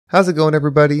How's it going,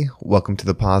 everybody? Welcome to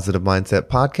the Positive Mindset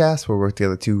Podcast, where we work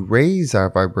together to raise our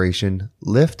vibration,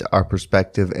 lift our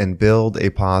perspective, and build a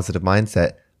positive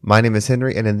mindset. My name is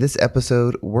Henry, and in this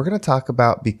episode, we're going to talk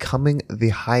about becoming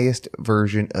the highest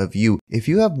version of you. If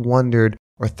you have wondered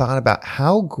or thought about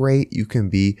how great you can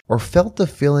be, or felt the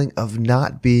feeling of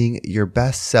not being your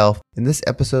best self, in this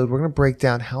episode, we're going to break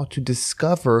down how to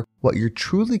discover what you're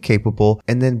truly capable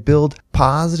and then build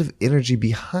positive energy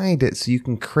behind it so you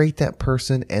can create that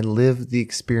person and live the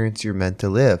experience you're meant to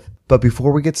live. But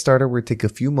before we get started, we're going to take a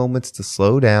few moments to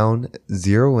slow down,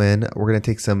 zero in. We're going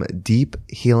to take some deep,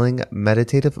 healing,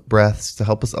 meditative breaths to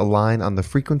help us align on the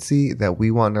frequency that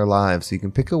we want in our lives. So you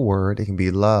can pick a word. It can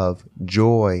be love,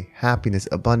 joy, happiness,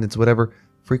 abundance, whatever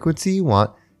frequency you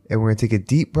want. And we're going to take a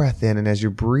deep breath in. And as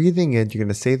you're breathing in, you're going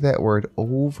to say that word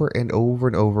over and over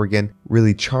and over again.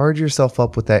 Really charge yourself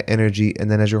up with that energy. And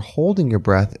then as you're holding your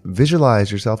breath,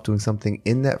 visualize yourself doing something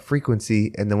in that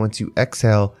frequency. And then once you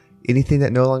exhale, anything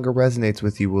that no longer resonates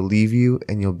with you will leave you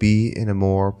and you'll be in a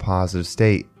more positive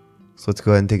state. So let's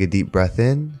go ahead and take a deep breath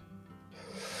in.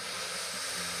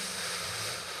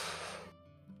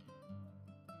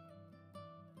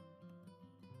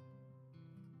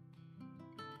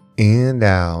 And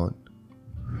out.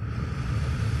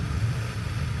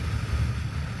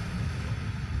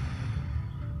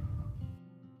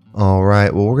 All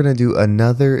right, well, we're going to do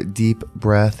another deep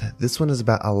breath. This one is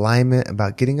about alignment,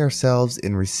 about getting ourselves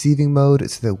in receiving mode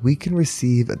so that we can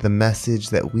receive the message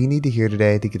that we need to hear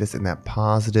today to get us in that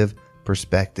positive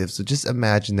perspective. So just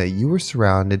imagine that you were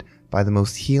surrounded by the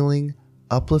most healing,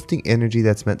 uplifting energy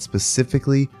that's meant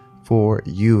specifically for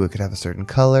you. It could have a certain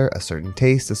color, a certain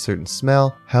taste, a certain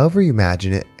smell, however you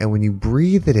imagine it. And when you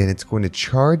breathe it in, it's going to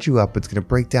charge you up. It's going to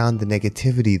break down the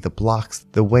negativity, the blocks,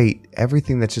 the weight,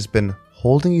 everything that's just been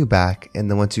holding you back. And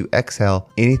then once you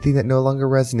exhale, anything that no longer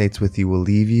resonates with you will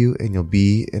leave you and you'll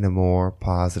be in a more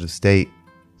positive state.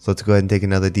 So let's go ahead and take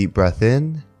another deep breath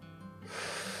in.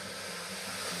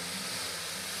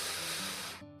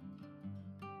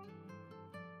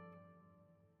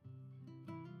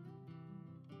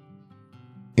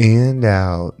 And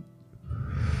out.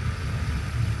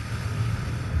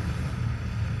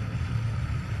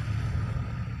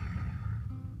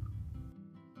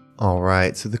 All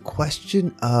right, so the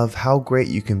question of how great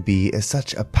you can be is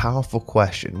such a powerful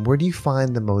question. Where do you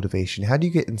find the motivation? How do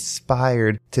you get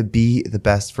inspired to be the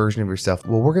best version of yourself?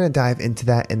 Well, we're going to dive into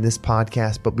that in this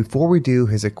podcast, but before we do,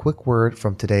 here's a quick word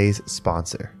from today's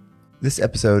sponsor. This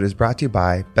episode is brought to you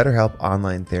by BetterHelp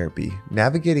Online Therapy.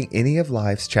 Navigating any of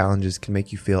life's challenges can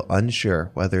make you feel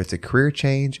unsure, whether it's a career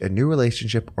change, a new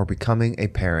relationship, or becoming a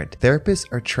parent. Therapists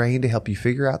are trained to help you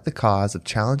figure out the cause of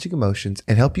challenging emotions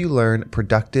and help you learn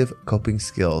productive coping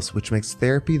skills, which makes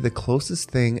therapy the closest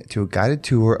thing to a guided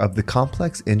tour of the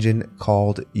complex engine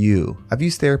called you. I've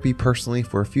used therapy personally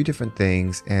for a few different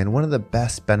things, and one of the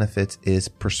best benefits is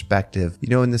perspective. You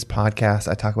know, in this podcast,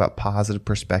 I talk about positive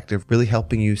perspective, really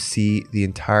helping you see the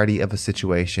entirety of a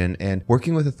situation, and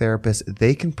working with a therapist,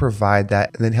 they can provide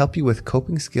that and then help you with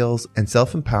coping skills and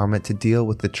self-empowerment to deal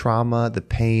with the trauma, the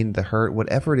pain, the hurt,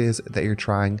 whatever it is that you're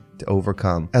trying to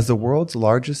overcome. As the world's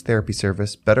largest therapy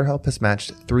service, BetterHelp has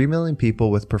matched 3 million people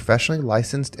with professionally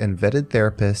licensed and vetted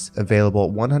therapists,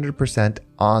 available 100%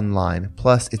 online.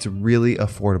 Plus, it's really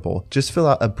affordable. Just fill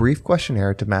out a brief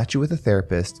questionnaire to match you with a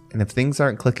therapist, and if things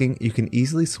aren't clicking, you can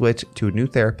easily switch to a new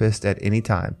therapist at any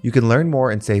time. You can learn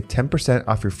more and save 10%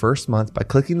 off your first month by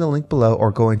clicking the link below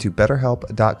or going to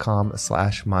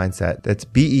betterhelp.com/mindset. That's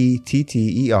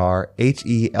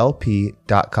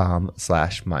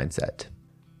BetterHelp.com/mindset.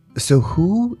 So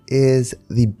who is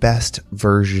the best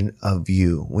version of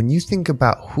you? When you think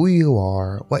about who you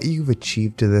are, what you've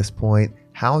achieved to this point,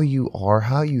 how you are,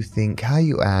 how you think, how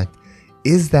you act,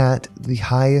 is that the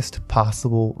highest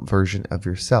possible version of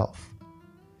yourself?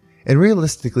 And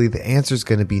realistically, the answer is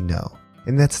going to be no.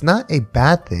 And that's not a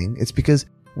bad thing. It's because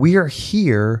we are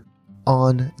here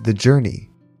on the journey.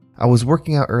 I was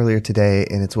working out earlier today,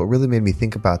 and it's what really made me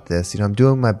think about this. You know, I'm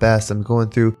doing my best. I'm going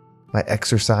through my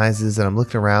exercises and I'm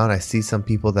looking around. I see some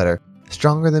people that are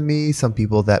stronger than me, some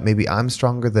people that maybe I'm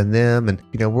stronger than them. And,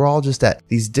 you know, we're all just at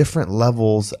these different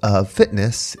levels of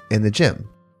fitness in the gym.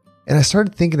 And I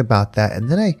started thinking about that. And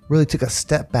then I really took a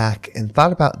step back and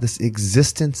thought about this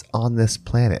existence on this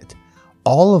planet.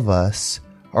 All of us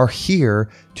are here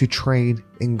to train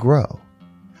and grow.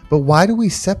 But why do we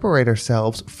separate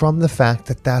ourselves from the fact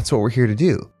that that's what we're here to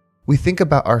do? We think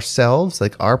about ourselves,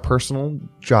 like our personal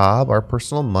job, our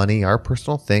personal money, our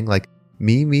personal thing, like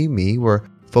me. We're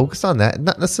focused on that.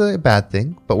 Not necessarily a bad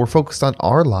thing, but we're focused on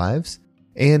our lives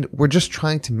and we're just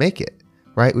trying to make it,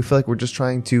 right? We feel like we're just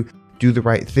trying to do the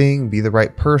right thing, be the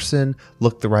right person,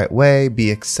 look the right way, be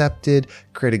accepted,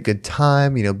 create a good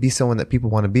time, be someone that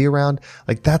people want to be around.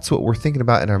 Like that's what we're thinking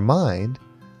about in our mind.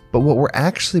 But what we're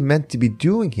actually meant to be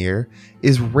doing here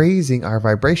is raising our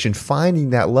vibration,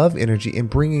 finding that love energy and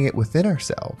bringing it within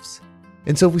ourselves.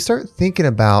 And so if we start thinking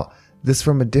about this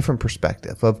from a different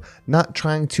perspective of not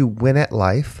trying to win at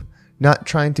life, not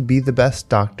trying to be the best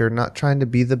doctor, not trying to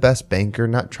be the best banker,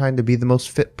 not trying to be the most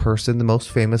fit person, the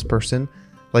most famous person,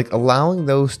 like allowing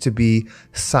those to be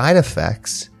side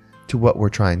effects to what we're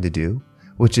trying to do,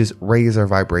 which is raise our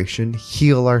vibration,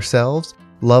 heal ourselves,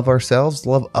 love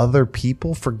other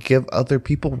people, forgive other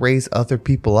people, raise other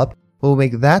people up. We'll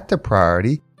make that the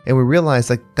priority. And we realize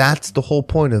like that's the whole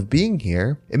point of being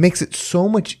here. It makes it so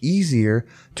much easier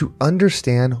to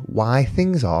understand why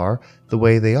things are the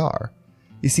way they are.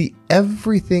 You see,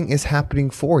 everything is happening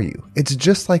for you. It's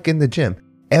just like in the gym.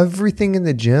 Everything in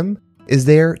the gym is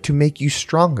there to make you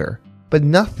stronger. But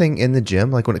nothing in the gym,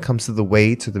 like when it comes to the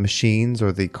weights or the machines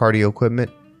or the cardio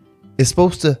equipment, is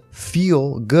supposed to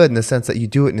feel good in the sense that you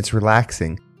do it and it's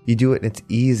relaxing. You do it and it's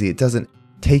easy. It doesn't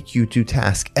take you to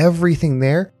task. Everything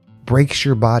there breaks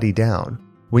your body down.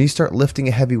 When you start lifting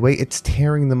a heavy weight, it's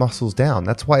tearing the muscles down.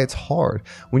 That's why it's hard.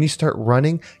 When you start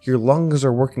running, your lungs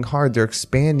are working hard. They're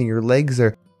expanding. Your legs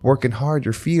are working hard.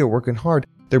 Your feet are working hard.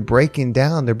 They're breaking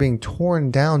down. They're being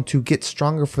torn down to get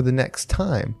stronger for the next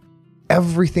time.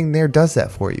 Everything there does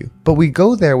that for you. But we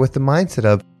go there with the mindset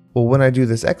of, well, when I do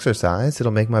this exercise,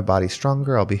 it'll make my body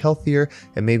stronger. I'll be healthier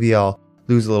and maybe I'll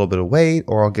lose a little bit of weight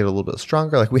or I'll get a little bit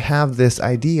stronger. Like we have this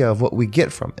idea of what we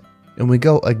get from it. And we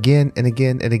go again and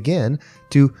again and again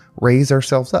to raise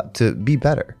ourselves up, to be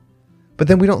better. But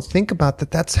then we don't think about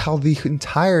that that's how the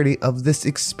entirety of this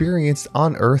experience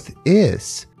on earth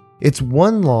is. It's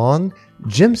one long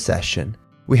gym session.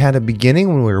 We had a beginning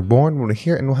when we were born, when we're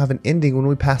here, and we'll have an ending when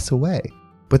we pass away.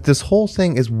 But this whole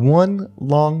thing is one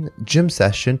long gym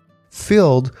session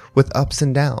filled with ups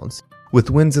and downs, with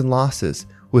wins and losses,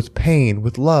 with pain,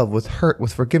 with love, with hurt,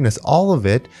 with forgiveness, all of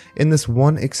it in this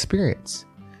one experience.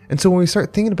 And so when we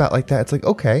start thinking about it like that, it's like,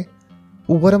 okay,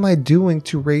 well, what am I doing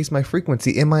to raise my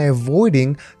frequency? Am I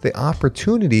avoiding the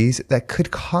opportunities that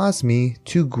could cause me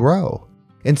to grow?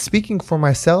 And speaking for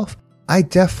myself, I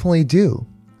definitely do.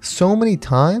 So many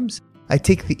times I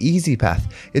take the easy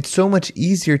path. It's so much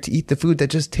easier to eat the food that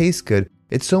just tastes good.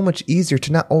 It's so much easier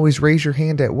to not always raise your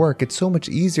hand at work. It's so much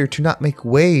easier to not make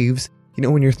waves,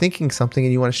 when you're thinking something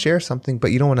and you want to share something,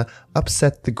 but you don't want to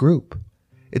upset the group.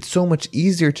 It's so much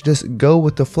easier to just go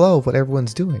with the flow of what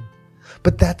everyone's doing.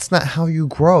 But that's not how you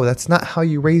grow. That's not how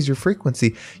you raise your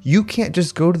frequency. You can't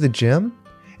just go to the gym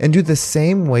and do the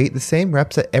same weight, the same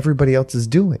reps that everybody else is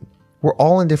doing. We're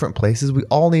all in different places. We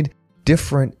all need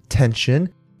different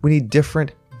tension. We need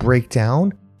different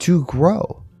breakdown to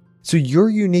grow. So your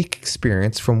unique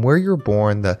experience from where you're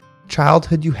born, the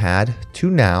childhood you had to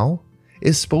now,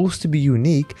 is supposed to be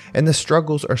unique, and the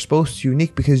struggles are supposed to be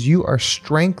unique because you are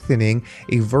strengthening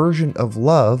a version of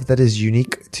love that is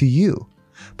unique to you.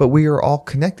 But we are all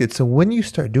connected. So when you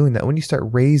start doing that, when you start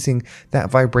raising that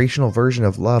vibrational version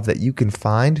of love that you can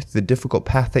find, the difficult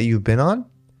path that you've been on,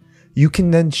 you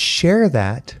can then share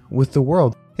that with the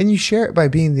world. And you share it by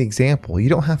being the example. You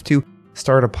don't have to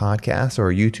start a podcast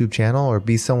or a YouTube channel or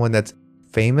be someone that's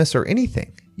famous or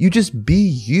anything. You just be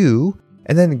you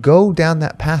and then go down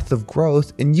that path of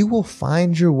growth and you will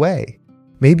find your way.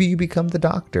 Maybe you become the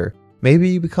doctor. Maybe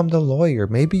you become the lawyer.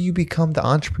 Maybe you become the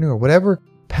entrepreneur. Whatever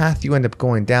path you end up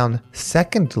going down,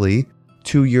 secondly,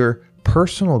 to your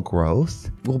personal growth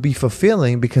will be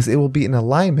fulfilling because it will be in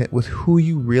alignment with who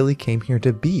you really came here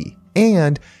to be.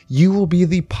 And you will be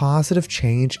the positive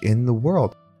change in the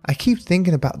world. I keep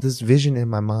thinking about this vision in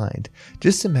my mind.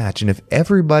 Just imagine if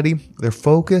everybody, their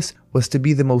focus was to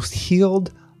be the most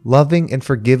healed, loving, and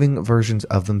forgiving versions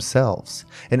of themselves.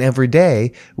 And every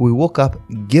day we woke up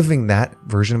giving that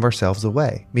version of ourselves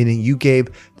away, meaning you gave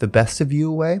the best of you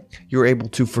away. You were able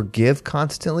to forgive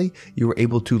constantly. You were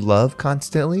able to love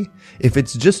constantly. If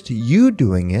it's just you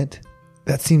doing it,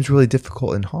 that seems really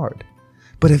difficult and hard.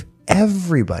 But if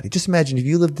everybody, just imagine if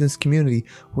you lived in this community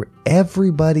where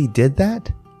everybody did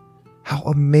that, how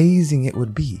amazing it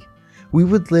would be. We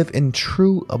would live in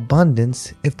true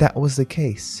abundance if that was the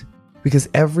case. Because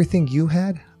everything you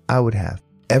had, I would have.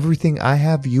 Everything I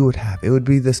have, you would have. It would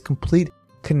be this complete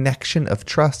connection of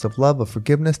trust, of love, of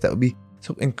forgiveness that would be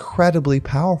so incredibly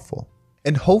powerful.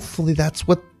 And hopefully that's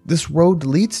what this road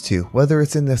leads to. Whether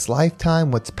it's in this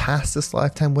lifetime, what's past this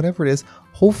lifetime, whatever it is,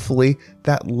 hopefully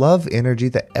that love energy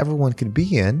that everyone could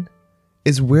be in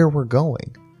is where we're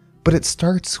going. But it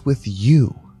starts with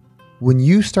you. When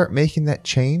you start making that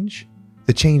change,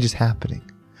 the change is happening.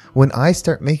 When I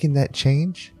start making that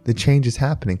change, the change is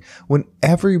happening. When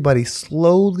everybody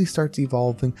slowly starts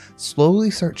evolving, slowly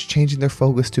starts changing their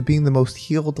focus to being the most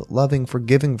healed, loving,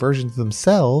 forgiving versions of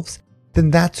themselves,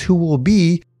 then that's who will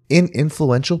be in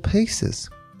influential places.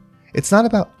 It's not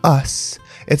about us.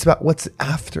 It's about what's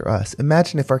after us.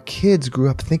 Imagine if our kids grew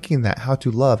up thinking that, how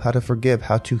to love, how to forgive,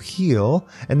 how to heal,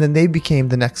 and then they became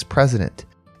the next president.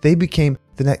 They became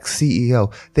the next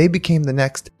CEO. They became the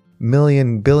next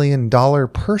 $1 billion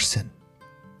person.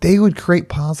 They would create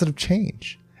positive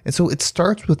change. And so it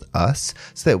starts with us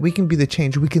so that we can be the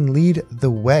change. We can lead the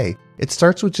way. It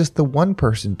starts with just the one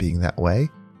person being that way.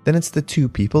 Then it's the 2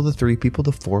 people, the 3 people,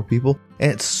 the 4 people.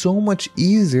 And it's so much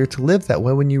easier to live that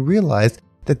way when you realize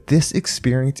that this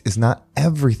experience is not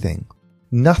everything.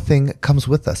 Nothing comes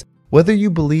with us. Whether you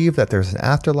believe that there's an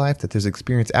afterlife, that there's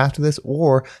experience after this,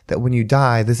 or that when you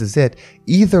die, this is it.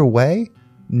 Either way,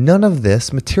 none of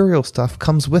this material stuff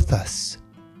comes with us.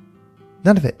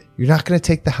 None of it. You're not going to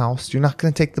take the house. You're not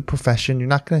going to take the profession. You're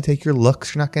not going to take your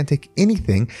looks. You're not going to take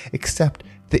anything except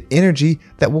the energy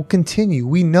that will continue.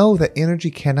 We know that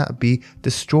energy cannot be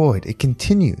destroyed. It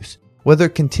continues. Whether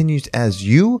it continues as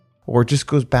you or just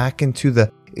goes back into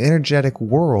the energetic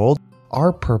world,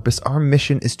 our purpose, our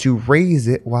mission is to raise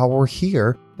it while we're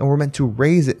here, and we're meant to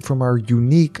raise it from our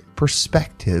unique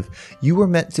perspective. You are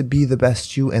meant to be the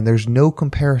best you, and there's no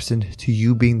comparison to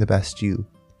you being the best you.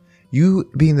 You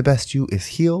being the best you is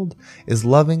healed, is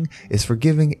loving, is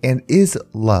forgiving, and is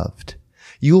loved.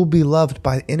 You will be loved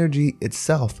by energy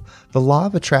itself. The law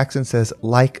of attraction says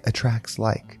like attracts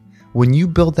like. When you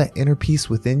build that inner peace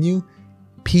within you,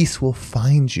 peace will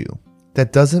find you.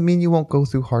 That doesn't mean you won't go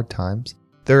through hard times.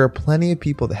 There are plenty of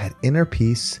people that had inner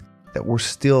peace, that were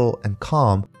still and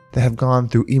calm, that have gone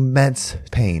through immense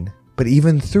pain. But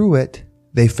even through it,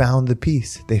 they found the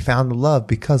peace. They found the love,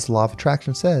 because the law of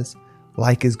attraction says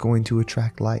like is going to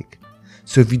attract like.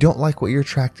 So if you don't like what you're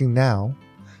attracting now,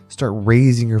 start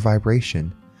raising your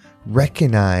vibration.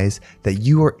 Recognize that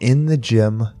you are in the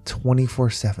gym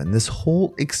 24/7. This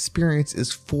whole experience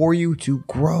is for you to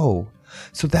grow.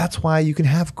 So that's why you can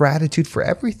have gratitude for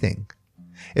everything.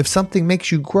 If something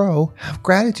makes you grow, have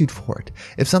gratitude for it.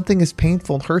 If something is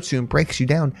painful and hurts you and breaks you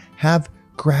down, have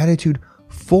gratitude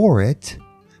for it,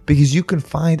 because you can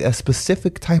find a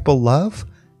specific type of love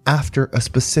after a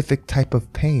specific type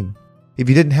of pain. If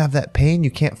you didn't have that pain, you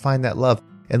can't find that love.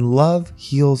 And love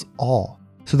heals all.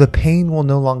 So the pain will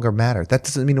no longer matter. That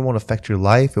doesn't mean it won't affect your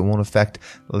life. It won't affect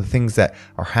the things that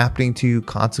are happening to you.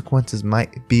 Consequences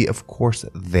might be, of course,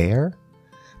 there.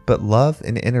 But love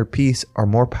and inner peace are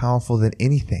more powerful than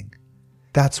anything.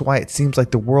 That's why it seems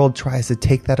like the world tries to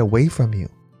take that away from you.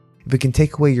 If it can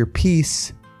take away your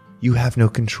peace, you have no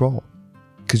control,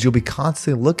 because you'll be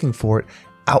constantly looking for it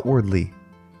outwardly,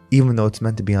 even though it's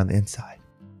meant to be on the inside.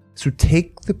 So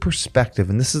take the perspective,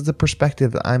 and this is the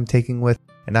perspective that I'm taking with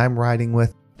and I'm riding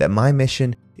with, that my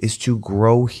mission is to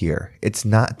grow here. It's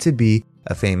not to be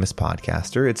a famous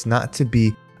podcaster. It's not to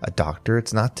be a doctor.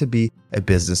 It's not to be a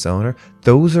business owner.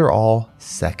 Those are all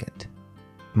second.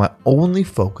 My only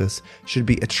focus should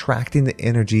be attracting the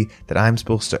energy that I'm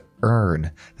supposed to earn,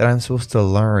 that I'm supposed to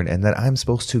learn, and that I'm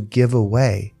supposed to give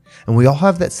away. And we all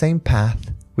have that same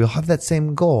path. We all have that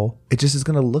same goal. It just is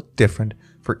going to look different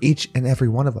for each and every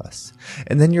one of us.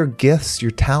 And then your gifts,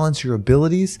 your talents, your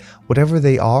abilities, whatever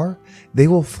they are, they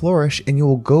will flourish, and you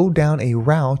will go down a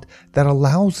route that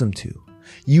allows them to.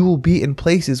 You will be in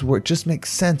places where it just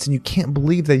makes sense, and you can't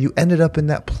believe that you ended up in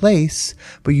that place,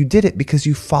 but you did it because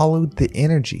you followed the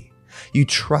energy. You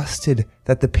trusted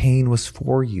that the pain was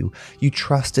for you. You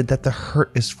trusted that the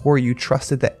hurt is for you. You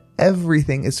trusted that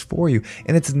everything is for you,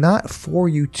 and it's not for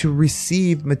you to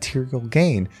receive material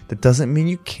gain. That doesn't mean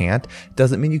you can't. It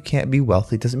doesn't mean you can't be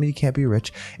wealthy. It doesn't mean you can't be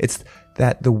rich. It's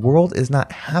that the world is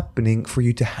not happening for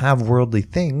you to have worldly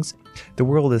things. The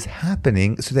world is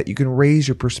happening so that you can raise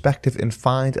your perspective and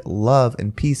find love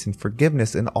and peace and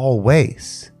forgiveness in all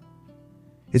ways.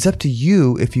 It's up to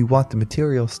you if you want the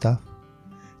material stuff.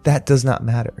 That does not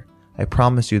matter. I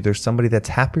promise you, there's somebody that's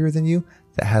happier than you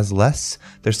that has less.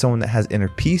 There's someone that has inner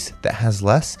peace that has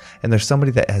less. And there's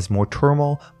somebody that has more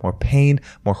turmoil, more pain,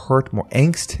 more hurt, more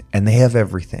angst, and they have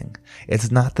everything. It's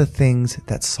not the things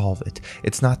that solve it.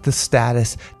 It's not the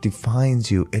status defines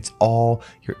you. It's all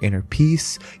your inner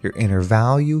peace, your inner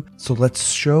value. So let's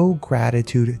show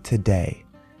gratitude today.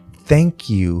 Thank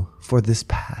you for this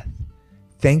path.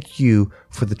 Thank you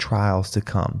for the trials to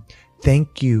come.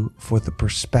 Thank you for the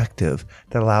perspective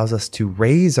that allows us to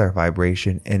raise our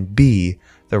vibration and be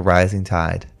the rising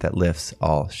tide that lifts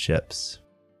all ships.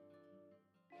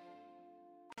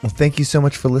 Well, thank you so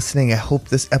much for listening. I hope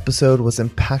this episode was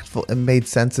impactful and made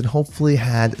sense, and hopefully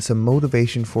had some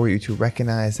motivation for you to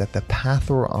recognize that the path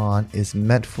we're on is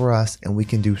meant for us and we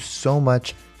can do so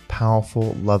much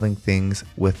powerful, loving things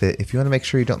with it. If you want to make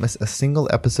sure you don't miss a single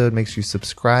episode, make sure you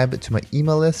subscribe to my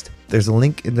email list. There's a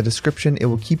link in the description. It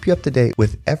will keep you up to date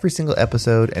with every single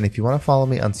episode. And if you want to follow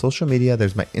me on social media,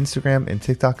 there's my Instagram and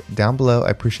TikTok down below. I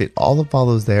appreciate all the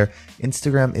follows there.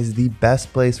 Instagram is the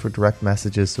best place for direct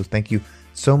messages. So thank you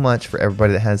so much for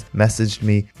everybody that has messaged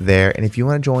me there. And if you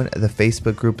want to join the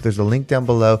Facebook group, there's a link down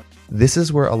below. This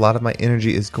is where a lot of my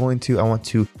energy is going to. I want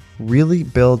to really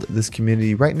build this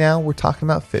community. Right now, we're talking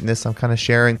about fitness. I'm kind of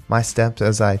sharing my steps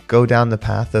as I go down the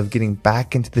path of getting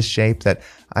back into the shape that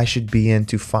I should be in,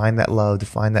 to find that love, to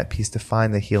find that peace, to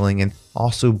find the healing, and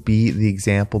also be the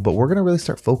example. But we're going to really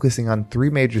start focusing on 3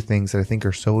 major things that I think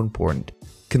are so important.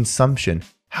 Consumption.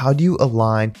 How do you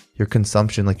align your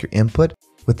consumption, like your input,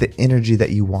 with the energy that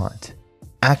you want?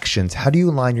 Actions. How do you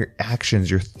align your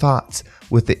actions, your thoughts,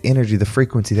 with the energy, the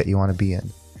frequency that you want to be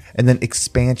in? And then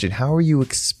expansion. How are you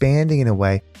expanding in a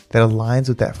way that aligns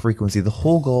with that frequency? The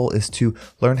whole goal is to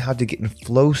learn how to get in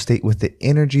flow state with the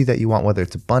energy that you want, whether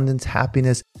it's abundance,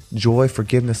 happiness, joy,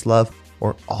 forgiveness, love,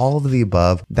 or all of the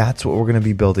above. That's what we're going to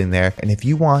be building there. And if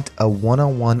you want a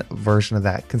one-on-one version of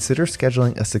that, consider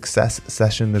scheduling a success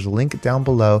session. There's a link down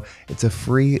below. It's a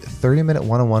free 30-minute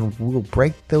one-on-one. We will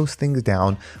break those things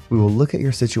down. We will look at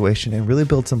your situation and really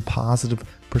build some positive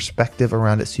perspective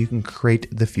around it so you can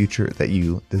create the future that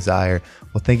you desire.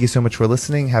 Well, thank you so much for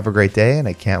listening. Have a great day, and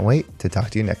I can't wait to talk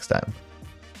to you next time.